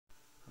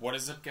What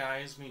is up,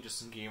 guys? Me,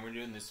 Justin Gamer,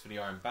 doing this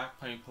video. I'm back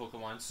playing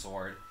Pokemon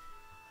Sword,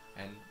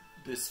 and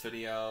this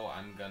video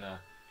I'm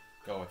gonna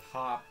go with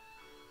Hop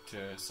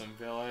to some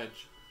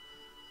village.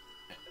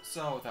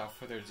 So without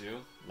further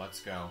ado,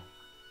 let's go.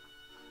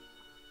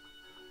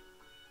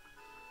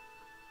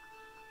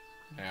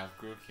 I have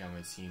Grookey on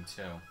my team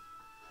too.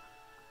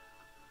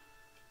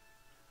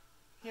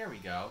 Here we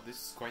go. This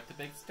is quite the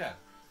big step,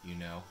 you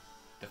know.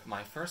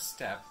 My first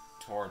step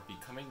toward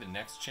becoming the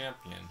next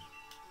champion.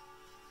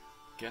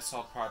 Guess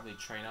I'll probably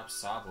train up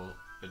Sobble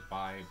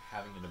by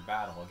having it a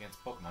battle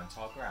against Pokemon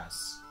Tall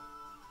Grass.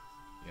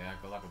 Yeah,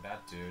 good luck with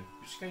that, dude.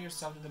 You should get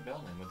yourself to the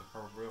building with the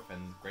purple roof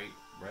and great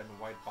red and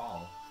white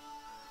ball.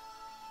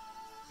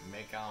 You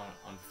make out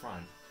on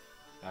front.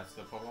 That's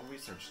the Pokemon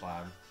Research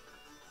Lab.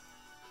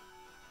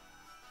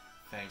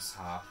 Thanks,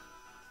 Hop.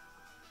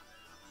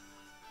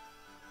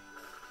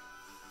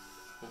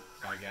 Oh,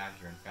 gotta get out of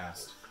here and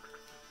fast.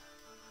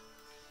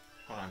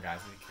 Hold on, guys.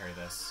 I need to carry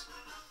this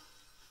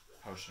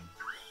potion.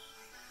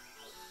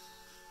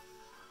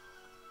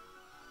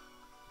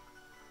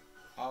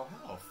 Oh,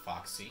 hello,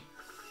 Foxy.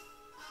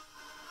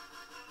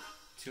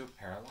 2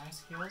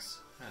 paralyzed heals?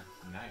 Huh,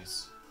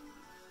 nice.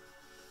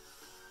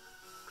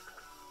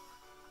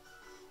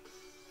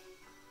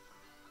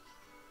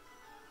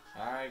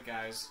 Alright,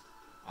 guys.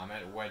 I'm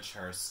at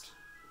Wedgehurst.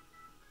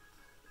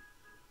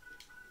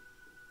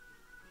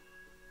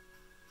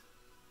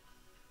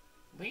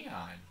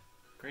 Leon!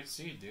 Great to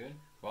see you, dude.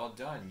 Well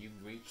done.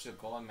 You've reached the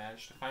goal and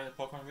managed to find the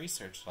Pokemon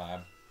Research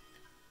Lab.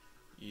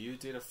 You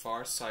did a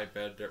far sight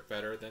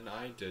better than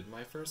I did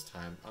my first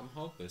time. I'm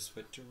hopeless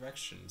with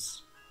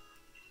directions.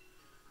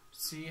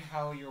 See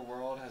how your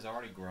world has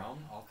already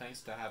grown? All thanks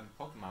to having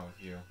Pokemon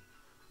with you.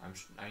 I'm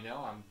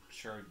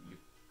sure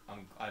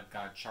I've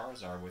got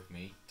Charizard with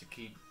me to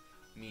keep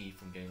me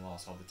from getting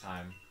lost all the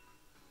time.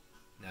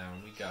 Now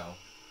we go.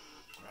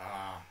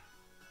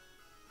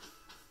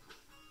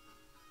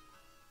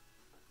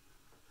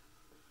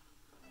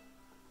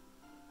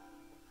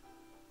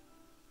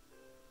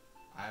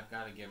 I've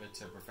got to give it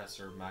to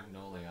Professor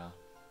Magnolia.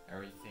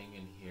 Everything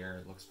in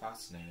here looks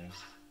fascinating.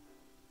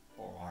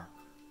 Or...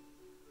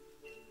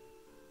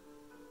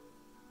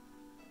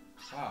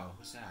 Wow,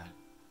 who's that?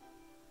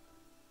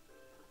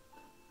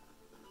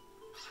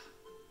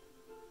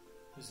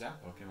 Who's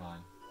that Pokemon?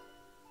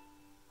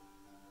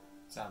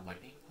 Is that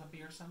Lightning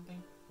Puppy or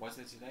something? What's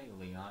it today,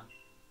 Leon?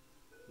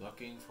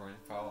 Looking for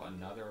info,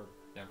 another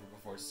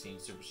never-before-seen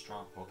super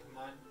strong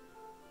Pokemon?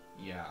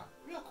 Yeah,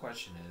 real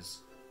question is,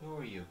 who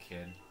are you,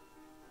 kid?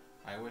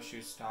 I wish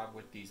you'd stop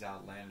with these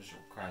outlandish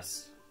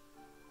requests.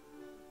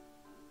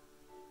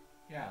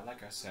 Yeah,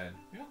 like I said,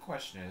 real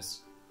question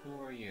is,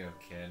 who are you,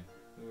 kid?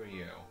 Who are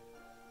you?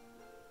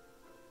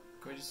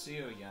 Good to see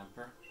you,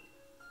 Yamper.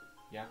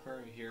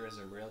 Yamper here is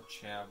a real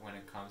champ when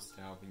it comes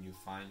to helping you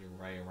find your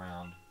way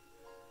around.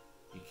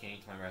 He came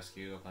to my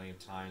rescue plenty of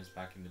times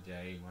back in the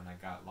day when I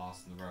got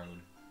lost on the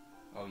road.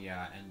 Oh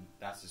yeah, and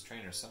that's his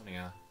trainer,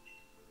 Sonia.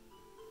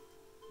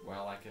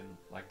 Well, I can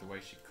like the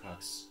way she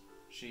cooks.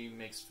 She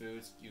makes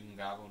foods you can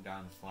gobble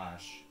down in a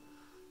flash.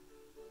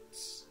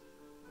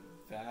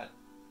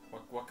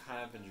 What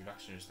kind of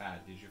introduction is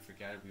that? Did you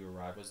forget we were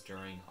rivals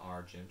during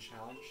our gym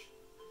challenge?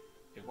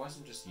 It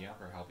wasn't just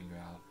Yamper helping you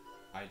out.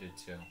 I did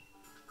too.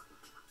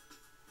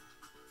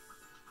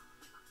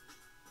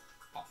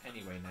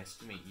 Anyway, nice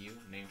to meet you.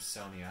 Name's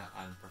Sonia.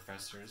 I'm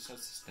Professor's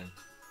assistant.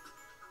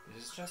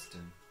 This is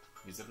Justin.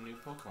 He's a new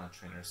Pokemon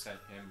trainer. Set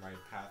him right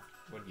path,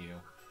 would you?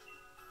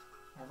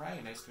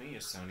 Alright, nice to meet you,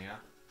 Sonia.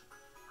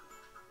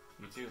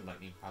 You too,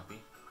 Lightning Puppy.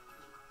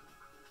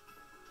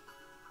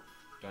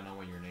 Don't know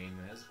what your name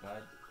is,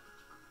 but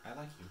I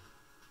like you.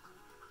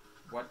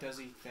 What does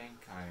he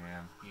think I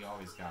am? He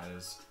always got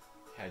his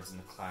heads in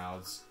the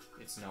clouds.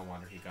 It's no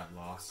wonder he got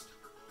lost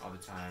all the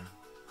time.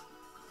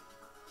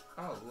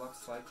 Oh,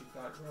 looks like you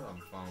got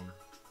Rotom phone.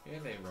 Here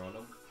they,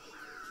 Rotom.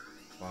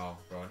 Wow,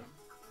 Rotom?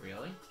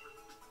 Really?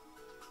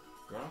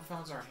 Rotom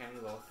phones are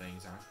handy little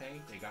things, aren't they?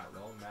 They got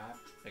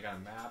a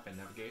map and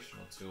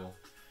navigational tool.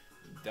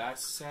 That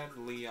said,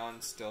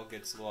 Leon still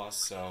gets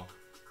lost, so...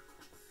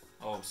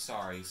 Oh,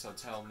 sorry, so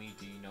tell me,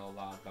 do you know a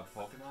lot about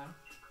Pokemon?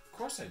 Of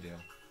course I do.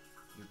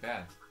 You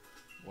bet.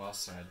 Well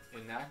said.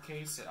 In that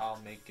case,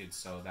 I'll make it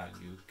so that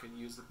you can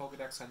use the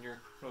Pokedex on your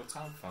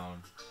Rotom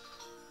phone.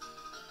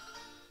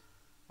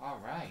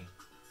 Alright.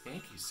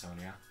 Thank you,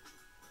 Sonia.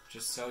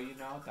 Just so you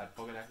know, that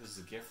Pokedex is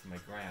a gift from my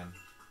Gran.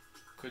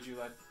 Could you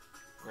let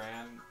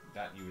Gran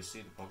that you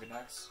received the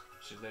Pokedex?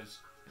 She lives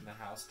in the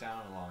house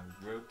down along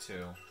Route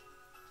 2.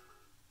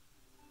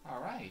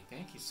 Alright,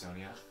 thank you,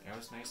 Sonia. It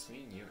was nice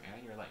meeting you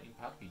and your Lightning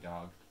Puppy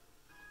dog.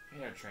 Hey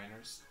there,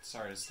 trainers.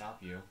 Sorry to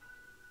stop you.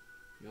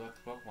 You left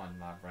the Pokemon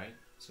Lab, right?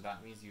 So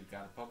that means you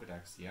got a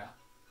Pokedex, yeah?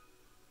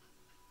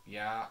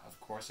 Yeah, of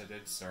course I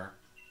did, sir.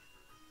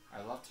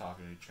 I love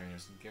talking to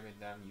trainers and giving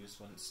them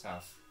useful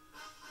stuff.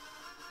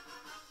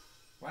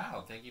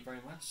 Wow, thank you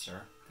very much,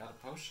 sir. Got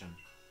a potion.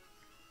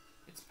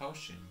 It's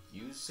potion.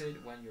 Use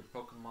it when your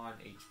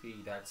Pokemon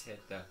HP that's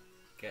hit the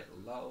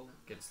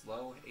gets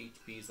low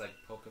HPs like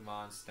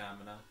Pokemon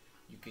stamina.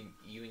 You can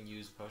even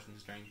use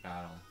potions during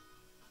battle.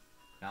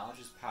 Knowledge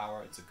is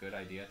power. It's a good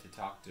idea to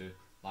talk to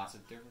lots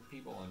of different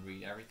people and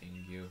read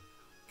everything you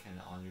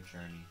can on your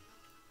journey.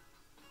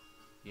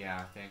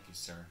 Yeah, thank you,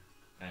 sir.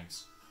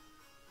 Thanks.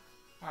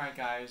 Alright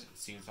guys, it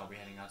seems I'll be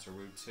heading out to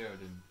Route 2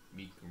 to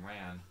meet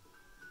Gran.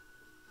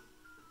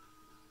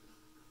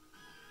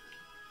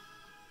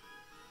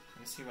 Let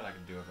me see what I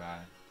can do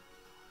about it.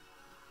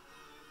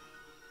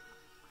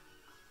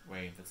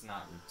 Wait, that's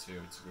not Route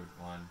 2, it's Route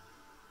 1.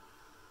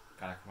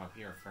 Gotta come up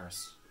here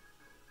first.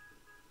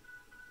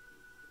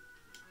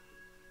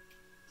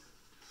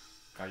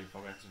 Got your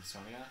Pokedex in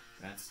Sonia?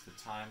 That's the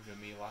time to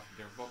meet lots of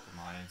different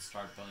Pokemon and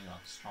start building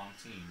up a strong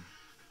team.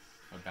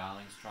 A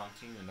battling strong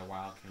team in the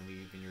wild can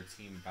leave in your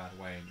team a bad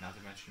way, not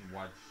to mention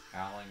what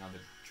battling on the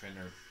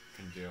trainer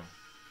can do.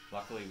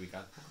 Luckily, we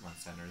got Pokemon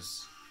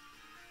centers.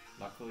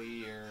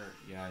 Luckily,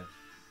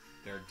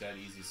 they're dead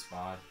easy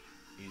spot.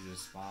 Easy to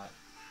spot.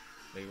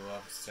 They will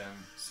have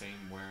same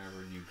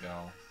wherever you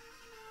go.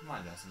 Come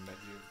on, Dustin, bet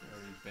you've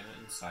already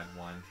been inside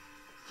one.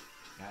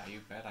 Yeah,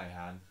 you bet I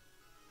had.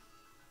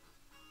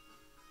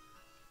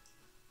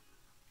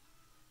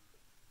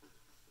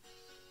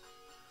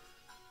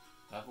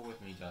 Level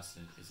with me,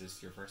 Dustin. Is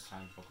this your first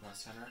time in Pokemon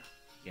Center?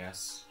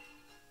 Yes.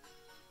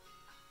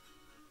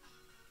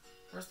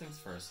 First things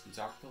first, you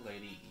talk to the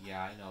lady.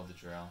 Yeah, I know the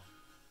drill.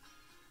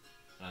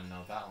 And I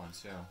know that one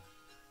too.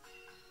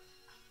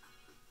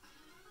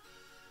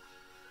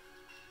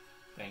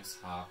 Thanks,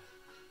 Hop.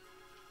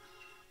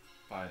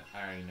 But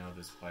I already know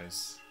this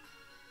place.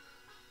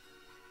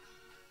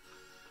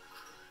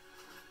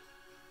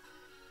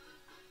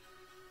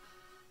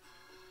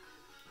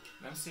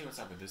 Let me see what's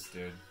up with this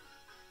dude.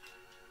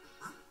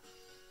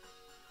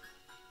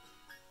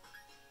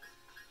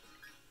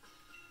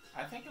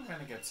 I think I'm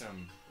gonna get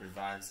some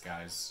revives,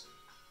 guys.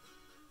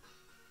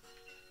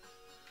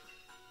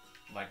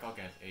 Like, I'll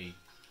get 8.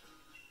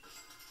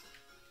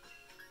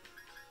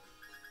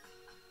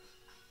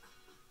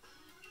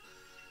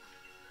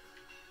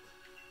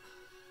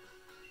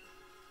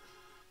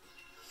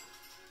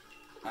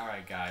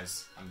 Alright,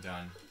 guys, I'm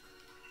done.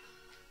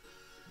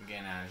 I'm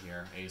getting out of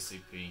here,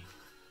 ASAP.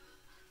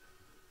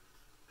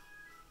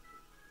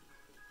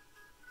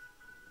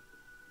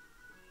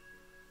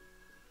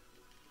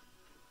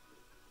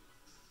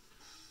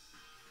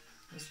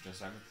 This is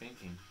just I've been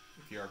thinking.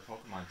 If you're a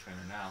Pokemon trainer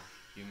now,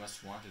 you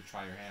must want to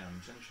try your hand on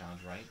the Gym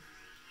Challenge, right?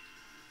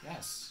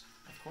 Yes,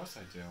 of course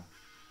I do.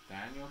 The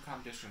annual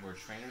competition where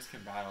trainers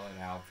can battle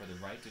it out for the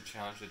right to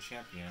challenge the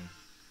champion.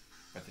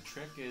 But the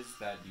trick is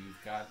that you've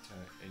got to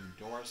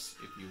endorse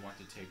if you want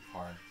to take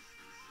part.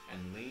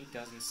 And Lee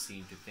doesn't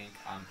seem to think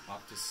I'm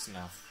up to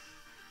snuff.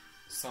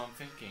 So I'm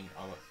thinking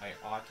I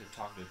ought to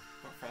talk to the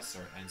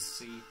professor and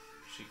see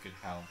if she could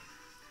help.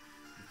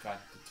 You've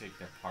got to take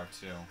that part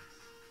too.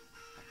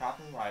 A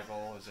proper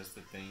rival is just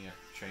the thing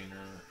a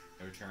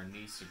trainer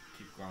needs to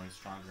keep growing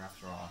stronger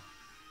after all.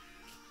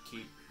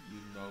 Keep you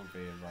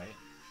motivated, right?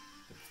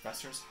 The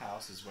professor's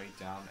house is way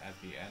down at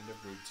the end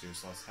of Route 2,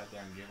 so let's head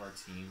there and give our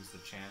teams the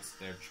chance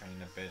to train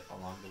a bit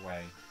along the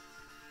way.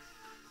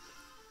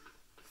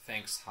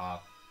 Thanks,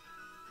 Hop.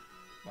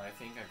 But I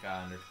think I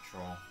got under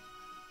control.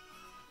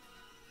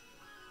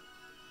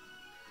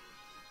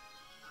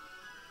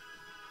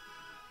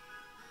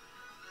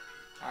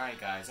 Alright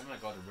guys, I'm gonna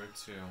go to Route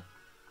 2.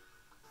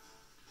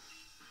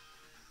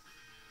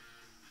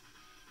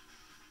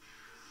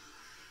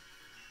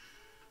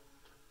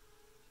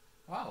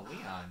 Wow,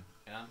 Leon,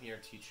 and I'm here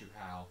to teach you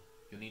how.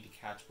 You'll need to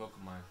catch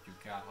Pokemon if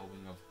you've got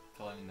hoping of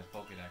filling in the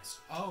Pokedex.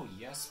 Oh,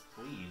 yes,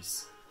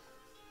 please.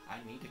 I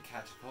need to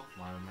catch a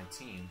Pokemon on my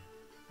team.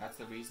 That's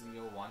the reason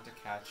you'll want to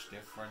catch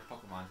different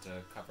Pokemon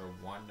to cover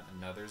one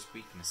another's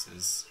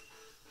weaknesses.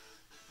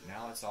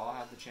 Now let's all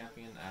have the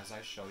champion as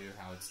I show you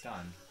how it's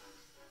done.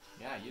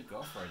 Yeah, you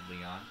go for it,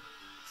 Leon.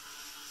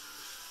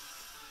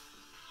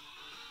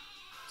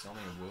 It's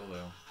only a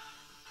Wooloo.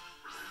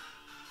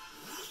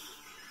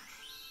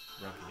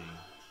 Rookidee.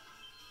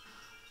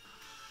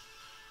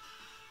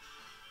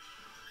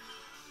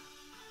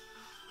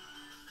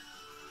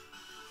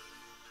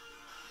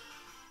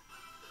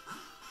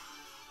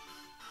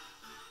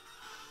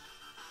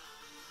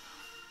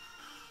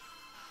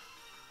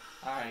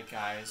 Alright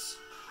guys,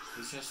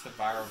 this is just a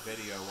viral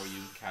video where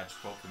you catch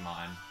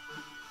Pokemon.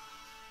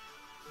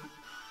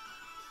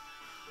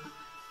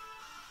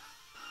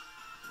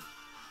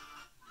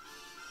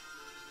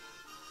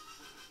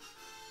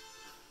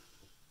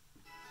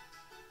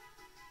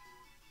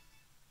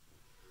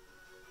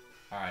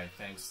 Alright,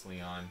 thanks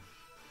Leon.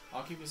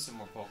 I'll give you some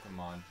more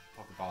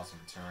Pokeballs in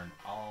return.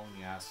 I'll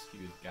only ask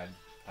you to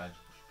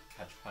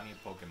catch plenty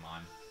of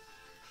Pokemon.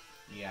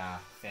 Yeah,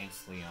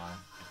 thanks Leon.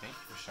 And thank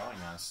you for showing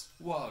us.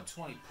 Whoa,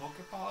 20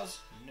 Pokeballs?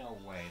 No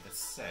way, that's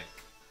sick.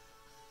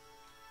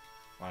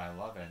 But I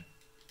love it.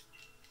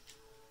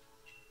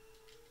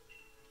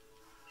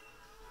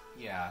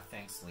 Yeah,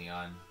 thanks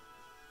Leon.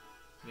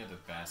 You're the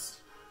best.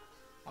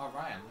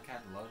 Alright, I'm looking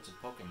at loads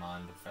of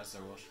Pokemon. The professor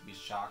will be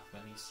shocked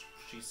when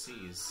she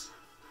sees.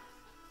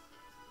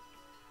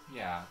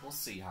 Yeah, we'll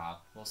see,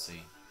 Hop. We'll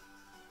see.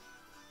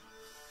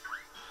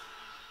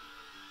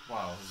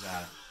 Whoa, who's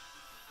that?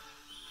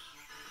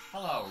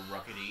 Hello,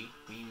 Rookity.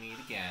 We meet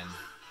again.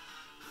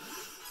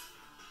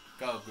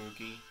 Go,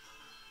 Grookey.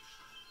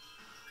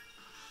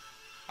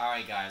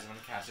 Alright, guys, I'm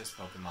gonna catch this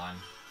Pokemon.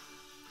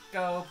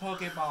 Go,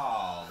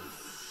 Pokeball!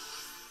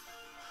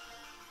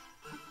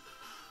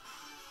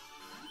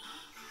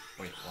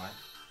 Wait, what?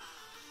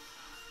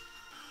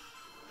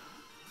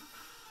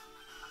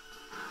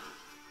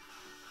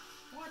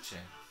 Watch it.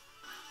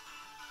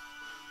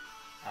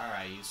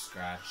 Alright, you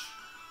Scratch.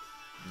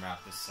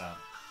 Wrap this up.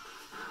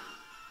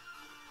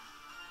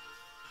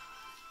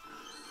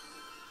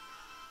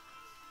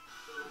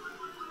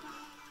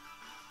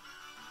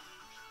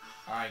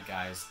 Alright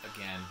guys,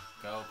 again,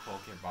 go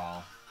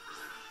Pokeball.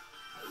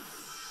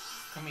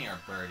 Come here,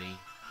 birdie.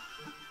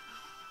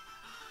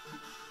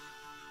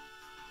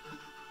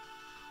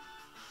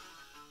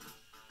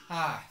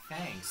 Ah,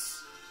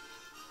 thanks.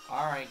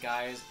 Alright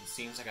guys, it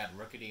seems I got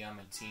Rookity on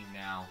my team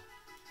now.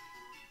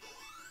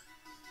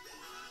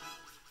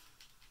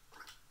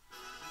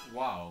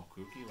 Whoa,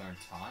 Grookey learned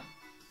Taunt?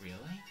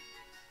 Really?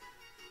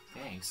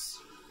 Thanks.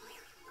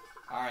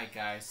 Alright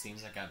guys,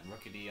 seems I got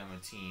Rookity on my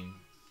team.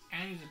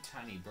 And he's a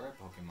tiny bird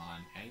Pokemon,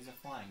 and he's a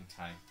flying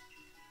type.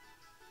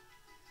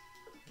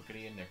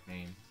 Rookity a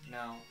nickname.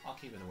 No, I'll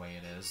keep it the way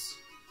it is.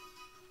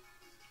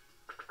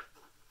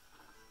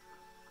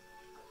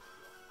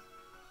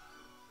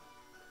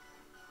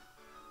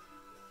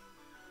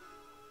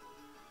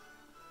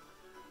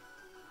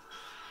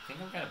 I think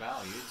I'm gonna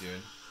battle you,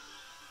 dude.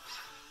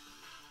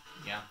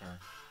 Yamper.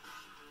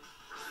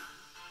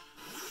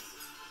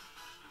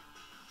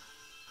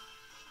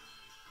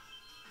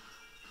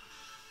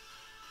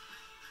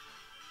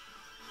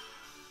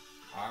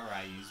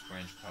 Alright, use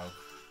Branch Poke.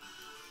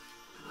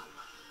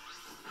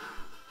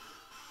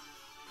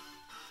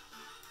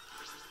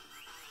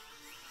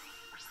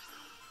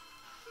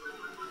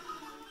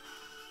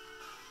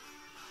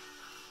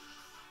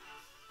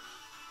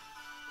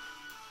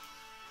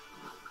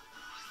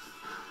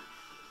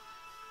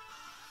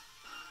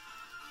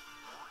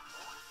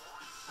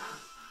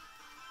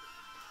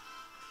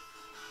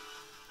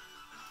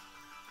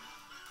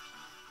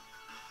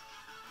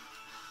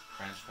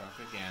 Branch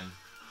Poke again.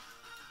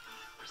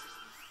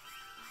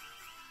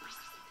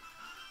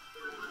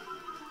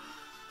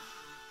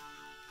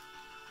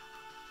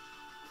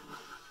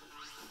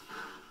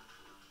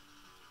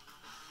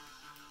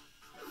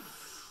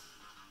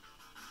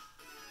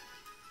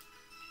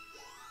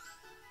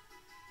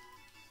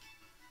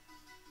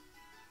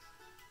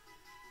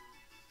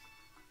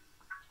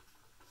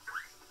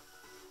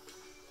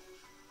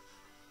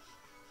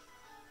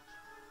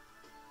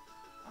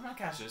 I'm gonna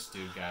catch this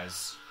dude,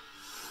 guys.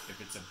 If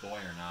it's a boy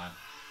or not.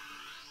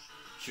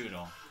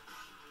 Choodle.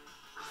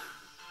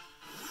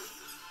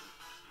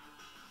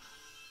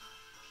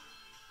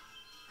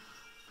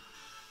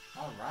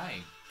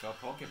 Alright, go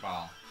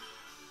Pokeball.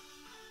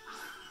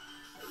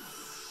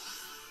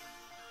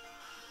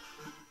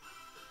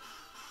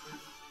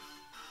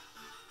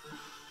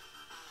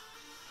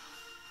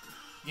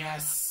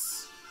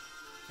 Yes!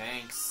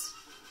 Thanks.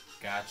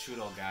 Got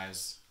Choodle,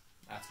 guys.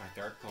 That's my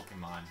third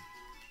Pokemon.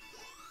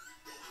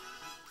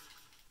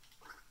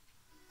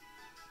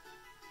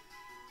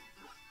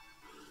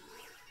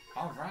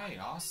 Alright,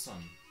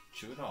 awesome.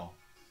 Choodle.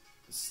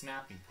 The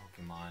snapping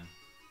Pokemon.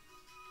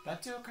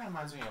 That dude kind of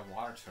reminds me of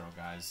Water Turtle,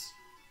 guys.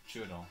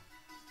 Choodle.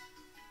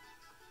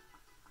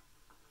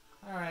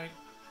 Alright,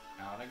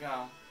 out I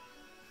go.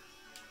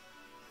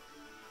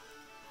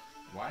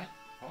 What?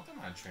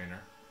 Pokemon Trainer?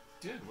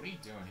 Dude, what are you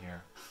doing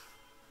here?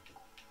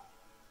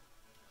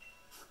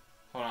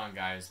 Hold on,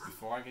 guys.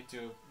 Before I get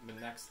to the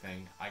next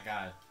thing, I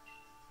gotta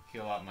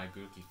heal up my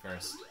Grookey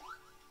first.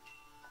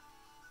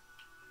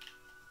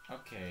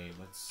 Okay,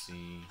 let's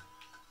see.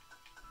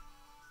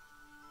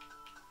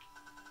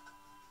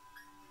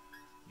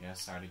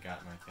 Yes, I already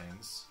got my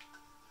things.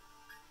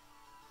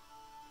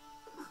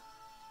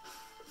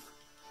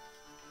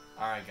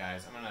 Alright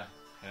guys, I'm gonna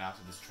head out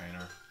to this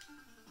trainer.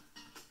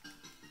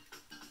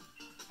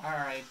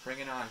 Alright, bring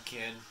it on,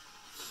 kid.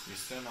 You're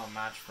still no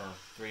match for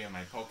 3 of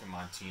my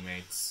Pokemon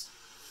teammates.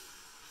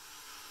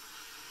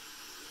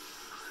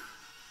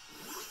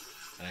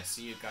 And I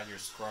see you got your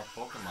Squirrel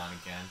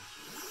Pokemon again.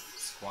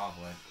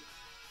 Squablet.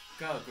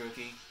 Go,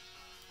 Grookey.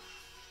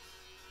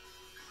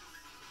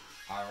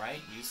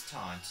 Alright, use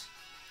Taunt.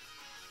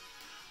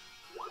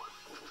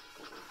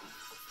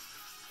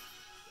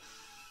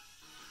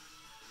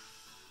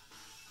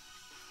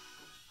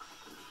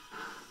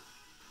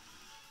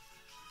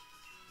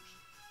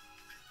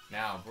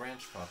 Now,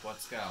 Branch Pup,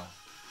 let's go.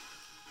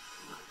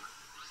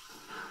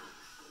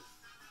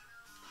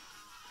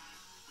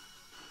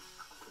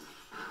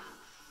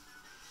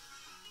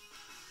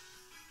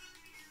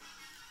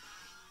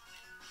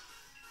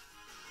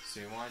 So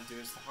you want to do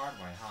this the hard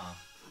way, huh?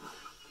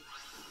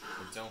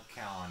 But don't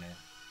count on it.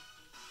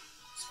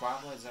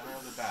 Squabble is enter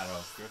the battle.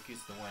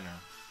 Grookey's the winner.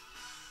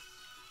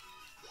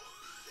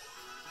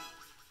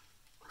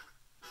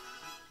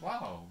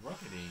 Whoa,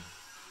 Rookity.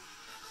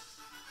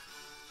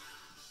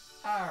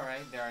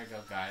 Alright, there I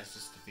go, guys.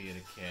 Just defeated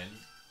a kid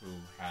who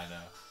had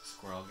a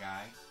squirrel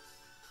guy.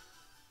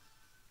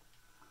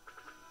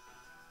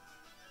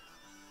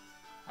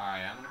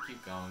 Alright, I'm gonna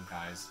keep going,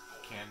 guys.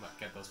 Can't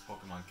get those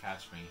Pokemon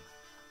catch me.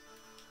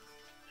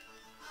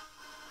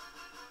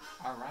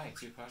 Alright,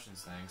 2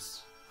 potions,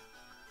 thanks.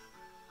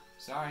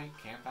 Sorry,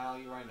 can't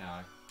battle you right now.